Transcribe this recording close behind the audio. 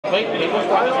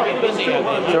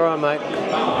It's all right, mate.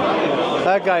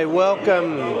 Okay,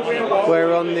 welcome.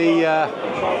 We're on the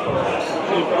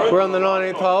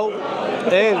 19th hole.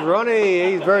 There's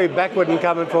Ronnie. He's very backward and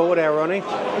coming forward, our Ronnie.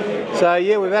 So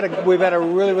yeah, we've had a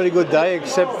really good day,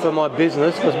 except for my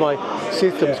business because my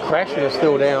system's crashed and it's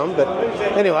still down. But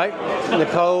anyway,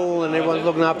 Nicole and everyone's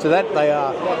looking after that. They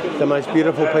are the most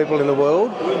beautiful people in the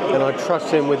world, and I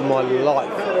trust them with my life.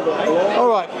 All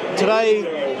right,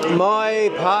 today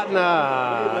my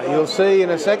partner, you'll see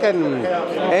in a second,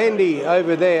 Andy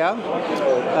over there.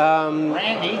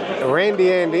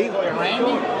 Randy.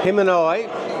 Him and I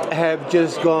have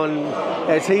just gone,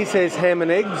 as he says, ham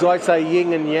and eggs. I say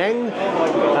yin and yang.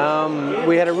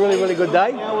 We had a really good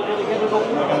day.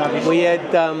 We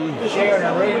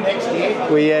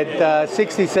had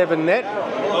 67 net.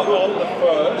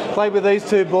 Played with these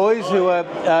two boys who are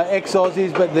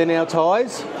ex-Aussies, but they're now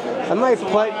Thais. And they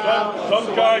played.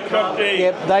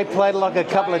 Yep, they played like a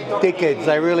couple of dickheads.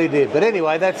 They really did. But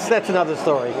anyway, that's another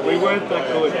story. We weren't that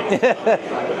good.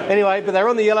 Anyway, but they're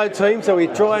on the yellow team, so we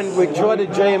try to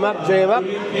G them up.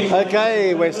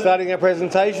 Okay, we're starting our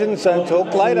presentation. So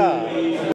talk later.